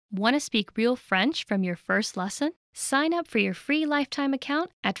Want to speak real French from your first lesson? Sign up for your free lifetime account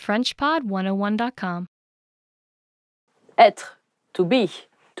at FrenchPod101.com. Être, to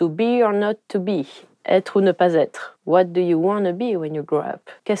be or not to be. Être ou ne pas être. What do you want to be when you grow up?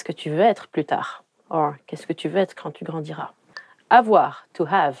 Qu'est-ce que tu veux être plus tard? Or, qu'est-ce que tu veux être quand tu grandiras? Avoir, to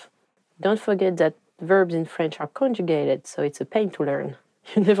have. Don't forget that verbs in French are conjugated, so it's a pain to learn.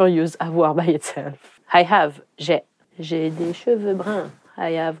 You never use avoir by itself. I have, j'ai. J'ai des cheveux bruns.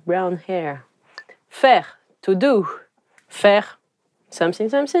 I have brown hair. Faire, to do. Faire, something,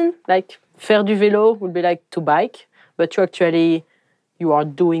 like faire du vélo would be like to bike, but you are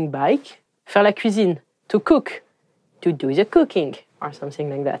doing bike. Faire la cuisine, to cook, to do the cooking, or something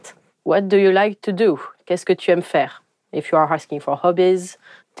like that. What do you like to do? Qu'est-ce que tu aimes faire? If you are asking for hobbies,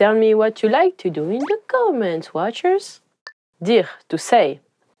 tell me what you like to do in the comments, watchers. Dire, to say.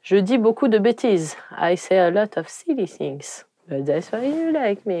 Je dis beaucoup de bêtises. I say a lot of silly things. But that's why you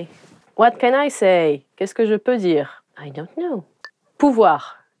like me. What can I say? Qu'est-ce que je peux dire? I don't know.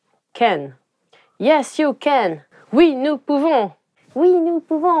 Pouvoir. Can. Yes, you can. Oui, nous pouvons. Oui, nous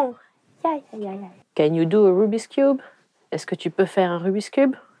pouvons. Yeah, yeah, yeah, yeah. Can you do a Rubik's Cube? Est-ce que tu peux faire un Rubik's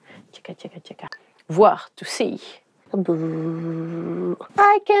Cube? Tchaka, tchaka, tchaka. Voir, to see.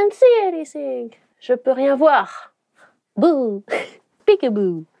 I can't see anything. Je peux rien voir. Boo.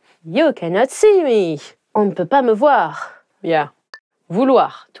 Peekaboo. You cannot see me. On ne peut pas me voir. Yeah.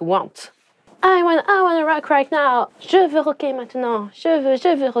 Vouloir, to want. I want to rock right now. Je veux rocker maintenant. Je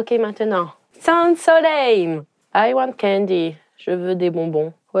veux rocker maintenant. Sounds so lame. I want candy. Je veux des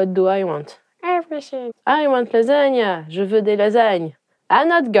bonbons. What do I want? Everything. I want lasagna. Je veux des lasagnes. I'm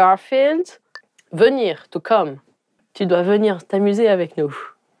not Garfield. Venir, to come. Tu dois venir t'amuser avec nous.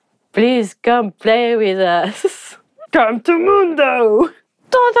 Please come play with us. Come to Mundo.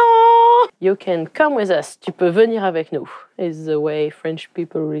 Ta-da! You can come with us. Tu peux venir avec nous. It's the way French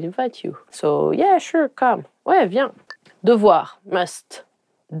people will invite you. So yeah, sure, come. Ouais, viens. Devoir, must.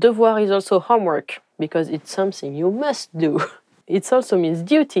 Devoir is also homework because it's something you must do. It also means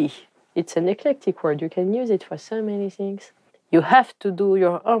duty. It's an eclectic word. You can use it for so many things. You have to do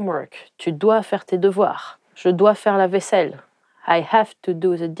your homework. Tu dois faire tes devoirs. Je dois faire la vaisselle. I have to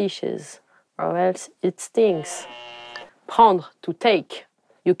do the dishes, or else it stinks. Prendre, to take.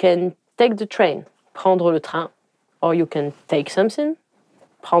 You can take the train, prendre le train. Or you can take something,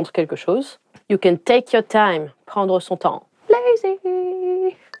 prendre quelque chose. You can take your time, prendre son temps. Lazy.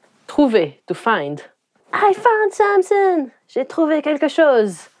 Trouver, to find. I found something. J'ai trouvé quelque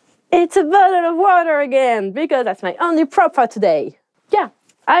chose. It's a bottle of water again, because that's my only prop for today. Yeah,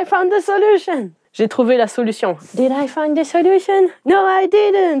 I found the solution. J'ai trouvé la solution. Did I find the solution? No, I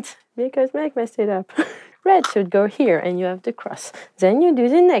didn't, because Meg messed it up. Red should go here and you have the cross. Then you do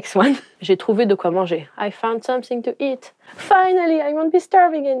the next one. J'ai trouvé de quoi manger. I found something to eat. Finally, I won't be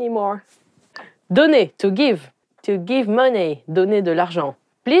starving anymore. Donner, to give. To give money, donner de l'argent.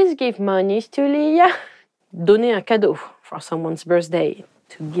 Please give money to Leah. Donner un cadeau for someone's birthday.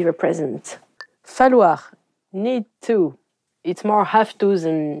 To give a present. Falloir, need to. It's more have to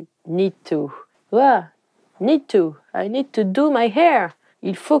than need to. Need to. I need to do my hair.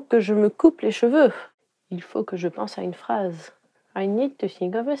 Il faut que je me coupe les cheveux. Il faut que je pense à une phrase. I need to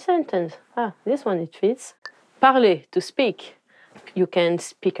think of a sentence. This one it fits. Parler, to speak. You can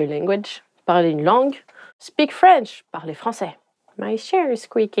speak a language. Parler une langue. Speak French. Parler français. My chair is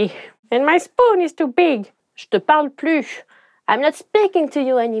squeaky. And my spoon is too big. Je te parle plus. I'm not speaking to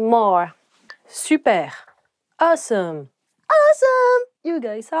you anymore. Super. Awesome. Awesome. You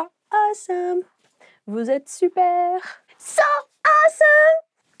guys are awesome. Vous êtes super. So awesome.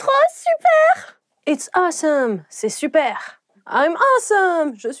 Trop super. It's awesome. C'est super. I'm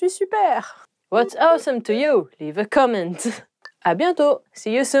awesome. Je suis super. What's awesome to you? Leave a comment. À bientôt.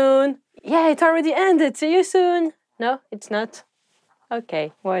 See you soon. Yeah, it already ended. See you soon. No, it's not.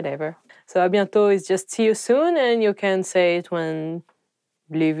 Okay, whatever. So à bientôt is just see you soon, and you can say it when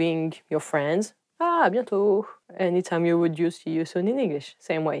leaving your friends. À bientôt. Anytime you would use see you soon in English.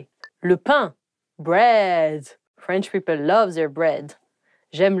 Same way. Le pain. Bread. French people love their bread.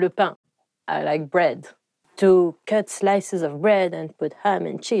 J'aime le pain. I like bread. To cut slices of bread and put ham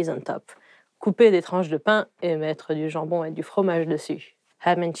and cheese on top. Couper des tranches de pain et mettre du jambon et du fromage dessus.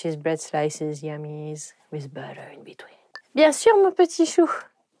 Ham and cheese bread slices, yummies, with butter in between. Bien sûr, mon petit chou.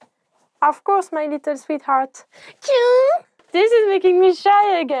 Of course, my little sweetheart. This is making me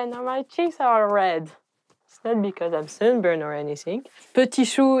shy again. My cheeks are red. It's not because I'm sunburned or anything. Petit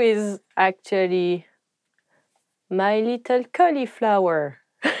chou is actually my little cauliflower.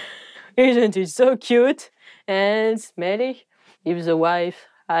 Isn't it so cute and smelly? If the wife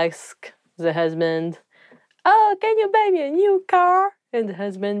asks the husband, "Oh, can you buy me a new car?" And the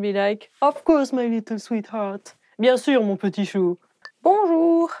husband be like, of course, my little sweetheart. Bien sûr, mon petit chou.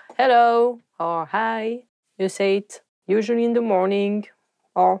 Bonjour, hello, or hi. You say it usually in the morning,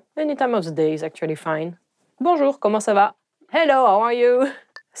 or any time of the day is actually fine. Bonjour, comment ça va? Hello, how are you?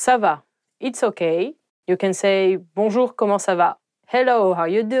 Ça va. It's okay. You can say bonjour, comment ça va? Hello, how are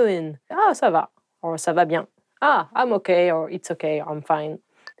you doing? Ah, ça va. Or ça va bien. Ah, I'm okay, or it's okay, I'm fine.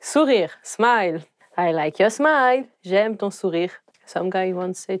 Sourire, smile. I like your smile. J'aime ton sourire. Some guy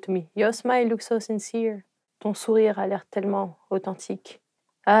once said to me, your smile looks so sincere. Ton sourire a l'air tellement authentique.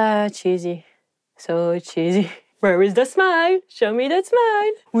 Ah, cheesy. So cheesy. Where is the smile? Show me that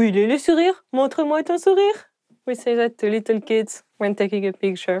smile. Où il est le sourire? Montre-moi ton sourire. We say that to little kids when taking a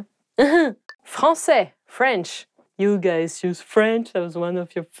picture. Français, French. You guys use French as one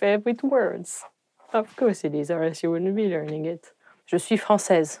of your favorite words. Of course it is, or else you wouldn't be learning it. Je suis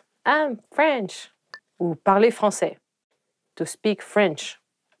française. I'm French. Ou parler français. To speak French.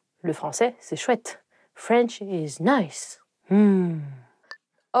 Le français, c'est chouette. French is nice.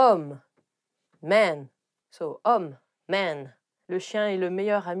 Homme. Man. So, homme, man. Le chien est le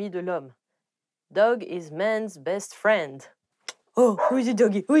meilleur ami de l'homme. Dog is man's best friend. Oh, who is the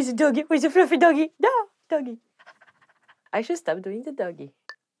doggy? Who is the doggy? Who is the fluffy doggy? No, doggy. I should stop doing the doggy.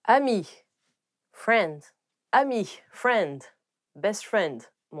 Ami. Friend. Ami, friend. Best friend.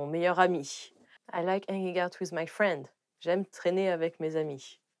 Mon meilleur ami. I like hanging out with my friend. J'aime traîner avec mes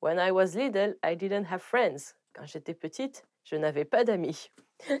amis. When I was little, I didn't have friends. Quand j'étais petite, je n'avais pas d'amis.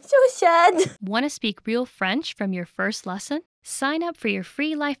 So sad! Want to speak real French from your first lesson? Sign up for your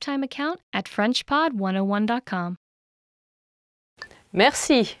free lifetime account at FrenchPod101.com.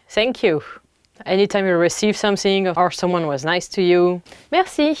 Merci, thank you. Anytime you receive something or someone was nice to you,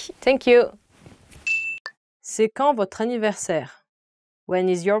 merci, thank you. C'est quand votre anniversaire? When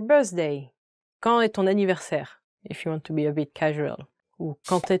is your birthday? Quand est ton anniversaire? If you want to be a bit casual. Ou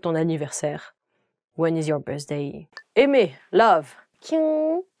quand est ton anniversaire? When is your birthday? Aimer, love.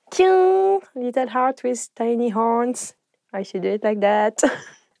 Kiong, kiong, little heart with tiny horns. I should do it like that.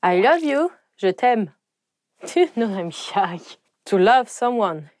 I love you, je t'aime. No, I'm shy. To love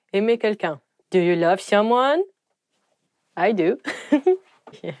someone, aimer quelqu'un. Do you love someone? I do.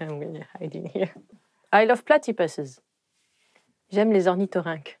 Yeah, I'm gonna hide in here. I love platypuses. J'aime les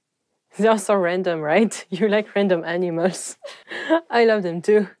ornithorynques. They are so random, right? You like random animals. I love them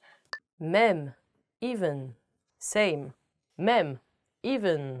too. Même, even, same. Même,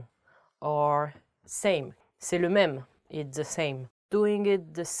 even, or same. C'est le même, it's the same. Doing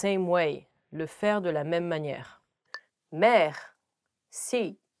it the same way. Le faire de la même manière. Mer,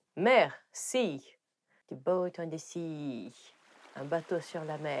 sea, mer, sea. The boat on the sea. Un bateau sur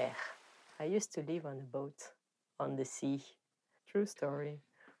la mer. I used to live on a boat on the sea. True story.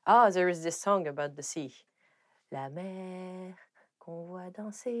 Ah, there is this song about the sea. La mer qu'on voit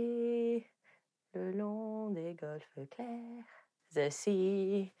danser le long des golfes clairs. The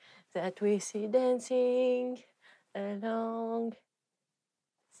sea that we see dancing along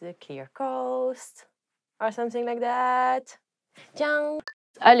the clear coast. Or something like that. Tiens.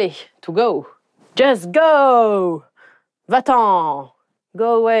 Allez, to go. Just go. Va-t'en.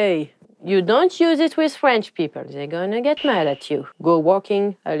 Go away. You don't use it with French people. They're gonna get mad at you. Go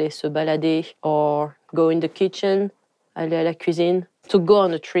walking, aller se balader, or go in the kitchen, aller à la cuisine. To go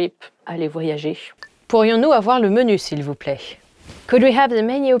on a trip, aller voyager. Pourrions-nous avoir le menu, s'il vous plaît? Could we have the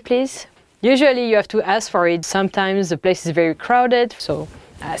menu, please? Usually you have to ask for it. Sometimes the place is very crowded, so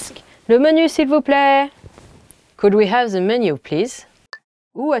ask. Le menu, s'il vous plaît? Could we have the menu, please?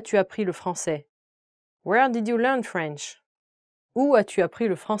 Où as-tu appris le français? Where did you learn French? Où as-tu appris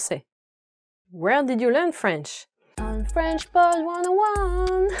le français? Where did you learn French? On French Pod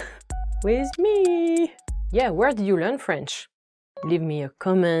 101 with me. Yeah, where did you learn French? Leave me a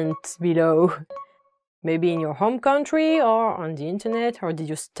comment below. Maybe in your home country or on the internet, or did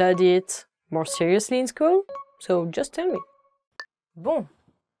you study it more seriously in school? So just tell me. Bon,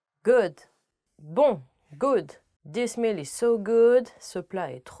 good. Bon, good. This meal is so good. Ce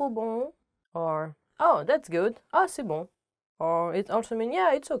plat est trop bon. Or, oh, that's good. Ah, c'est bon. Or it also means,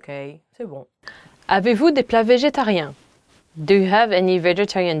 yeah, it's okay. C'est bon. Avez-vous des plats végétariens? Do you have any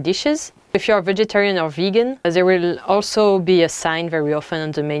vegetarian dishes? If you're vegetarian or vegan, there will also be a sign very often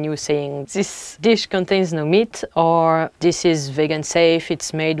on the menu saying this dish contains no meat, or this is vegan safe,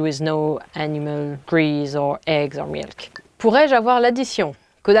 it's made with no animal grease or eggs or milk. Pourrais-je avoir l'addition?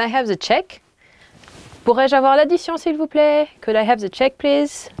 Could I have the check? Pourrais-je avoir l'addition, s'il vous plaît? Could I have the check,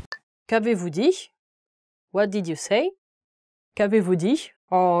 please? Qu'avez-vous dit? What did you say? Qu'avez-vous dit?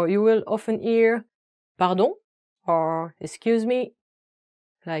 Or you will often hear pardon or excuse me.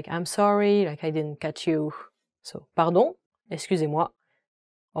 Like I'm sorry, like I didn't catch you. So pardon, excusez-moi.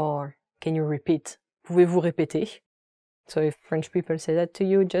 Or can you repeat? Pouvez-vous répéter? So if French people say that to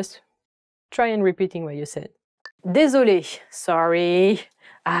you, just try and repeating what you said. Désolé, sorry.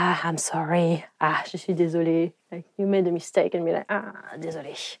 Ah, I'm sorry. Ah, je suis désolé. Like you made a mistake and be like, ah,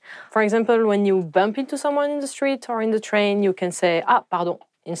 désolé. For example, when you bump into someone in the street or in the train, you can say, ah, pardon,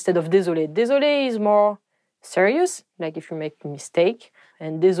 instead of désolé. Désolé is more serious, like if you make a mistake,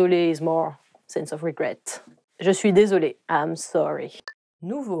 and désolé is more sense of regret. Je suis désolé. I'm sorry.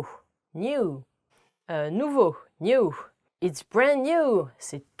 Nouveau, new. Nouveau, new. It's brand new.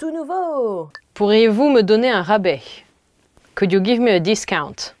 C'est tout nouveau. Pourriez-vous me donner un rabais? Could you give me a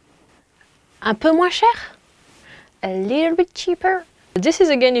discount? Un peu moins cher? A little bit cheaper? This is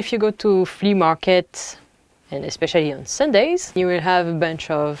again if you go to flea market, and especially on Sundays, you will have a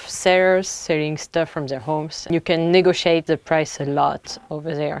bunch of sellers selling stuff from their homes. You can negotiate the price a lot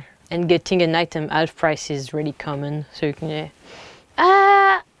over there. And getting an item half price is really common. So you can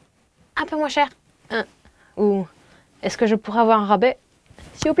un peu moins cher. Ou est-ce que je pourrais avoir un rabais?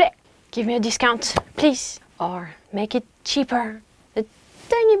 S'il vous plaît. Give me a discount, please. Or make it cheaper. A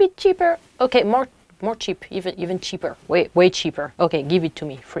tiny bit cheaper. Okay, more cheap, even cheaper. Way cheaper. Okay, give it to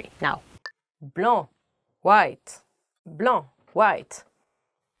me, free, now. Blanc, white. Blanc, white.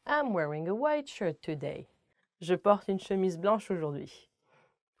 I'm wearing a white shirt today. Je porte une chemise blanche aujourd'hui.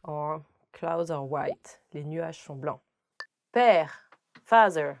 Or clouds are white. Les nuages sont blancs. Père,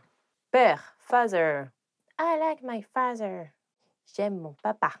 father. Père, father. I like my father. J'aime mon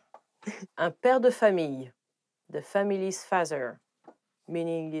papa. Un père de famille. The family's father.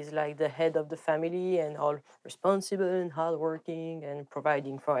 Meaning he's like the head of the family and all responsible and hardworking and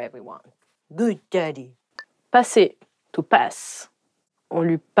providing for everyone. Good daddy. Passer, to pass. On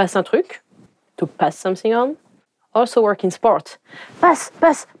lui passe un truc, to pass something on. Also work in sport. Pass,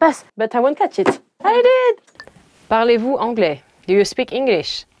 pass, pass. But I won't catch it. I did! Parlez-vous anglais? Do you speak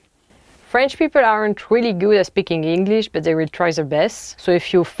English? French people aren't really good at speaking English, but they will try their best. So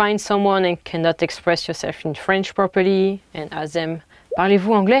if you find someone and cannot express yourself in French properly and ask them,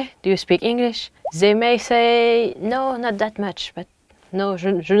 parlez-vous anglais? Do you speak English? They may say, no, not that much, but no, je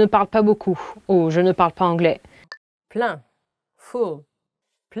ne parle pas beaucoup, ou je ne parle pas anglais. Plein, full,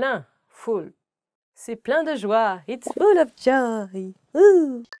 plein, full. C'est plein de joie. It's full of joy.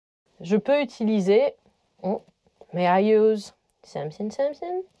 Ooh. Je peux utiliser, may I use something?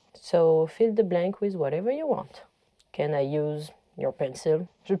 So fill the blank with whatever you want. Can I use your pencil?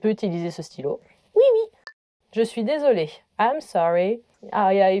 Je peux utiliser ce stylo. Oui, oui. Je suis désolé. I'm sorry.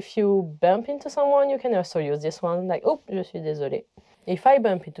 Yeah, if you bump into someone, you can also use this one. Like, oh, je suis désolé. If I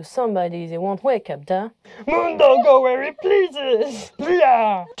bump into somebody, they won't wake up, duh. Mundo, go where it pleases.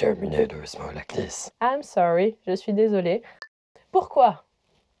 Yeah. Terminator is more like this. I'm sorry. Je suis désolé. Pourquoi?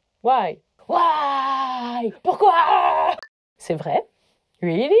 Why? Why? Pourquoi? C'est vrai?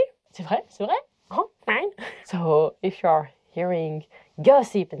 Really? C'est vrai? C'est vrai? Oh, fine. So, if you're hearing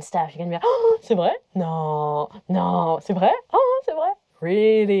gossip and stuff, you can be like, oh, c'est vrai? No, c'est vrai? Oh, c'est vrai?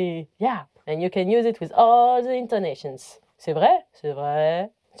 Really? Yeah. And you can use it with all the intonations. C'est vrai? C'est vrai.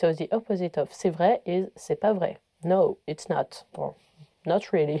 So the opposite of c'est vrai is c'est pas vrai. No, it's not. Or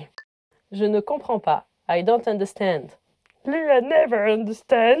not really. Je ne comprends pas. I don't understand. Leah never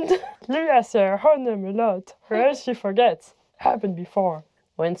understand. Leah says her name a lot. Or else she forgets. Happened before.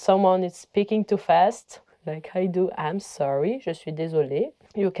 When someone is speaking too fast, like I do, I'm sorry, je suis désolé.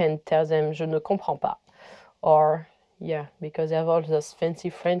 You can tell them je ne comprends pas. Or, yeah, because they have all those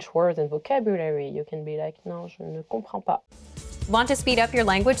fancy French words and vocabulary, you can be like, non, je ne comprends pas. Want to speed up your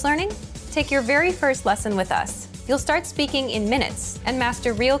language learning? Take your very first lesson with us. You'll start speaking in minutes and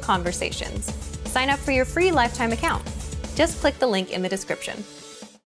master real conversations. Sign up for your free lifetime account. Just click the link in the description.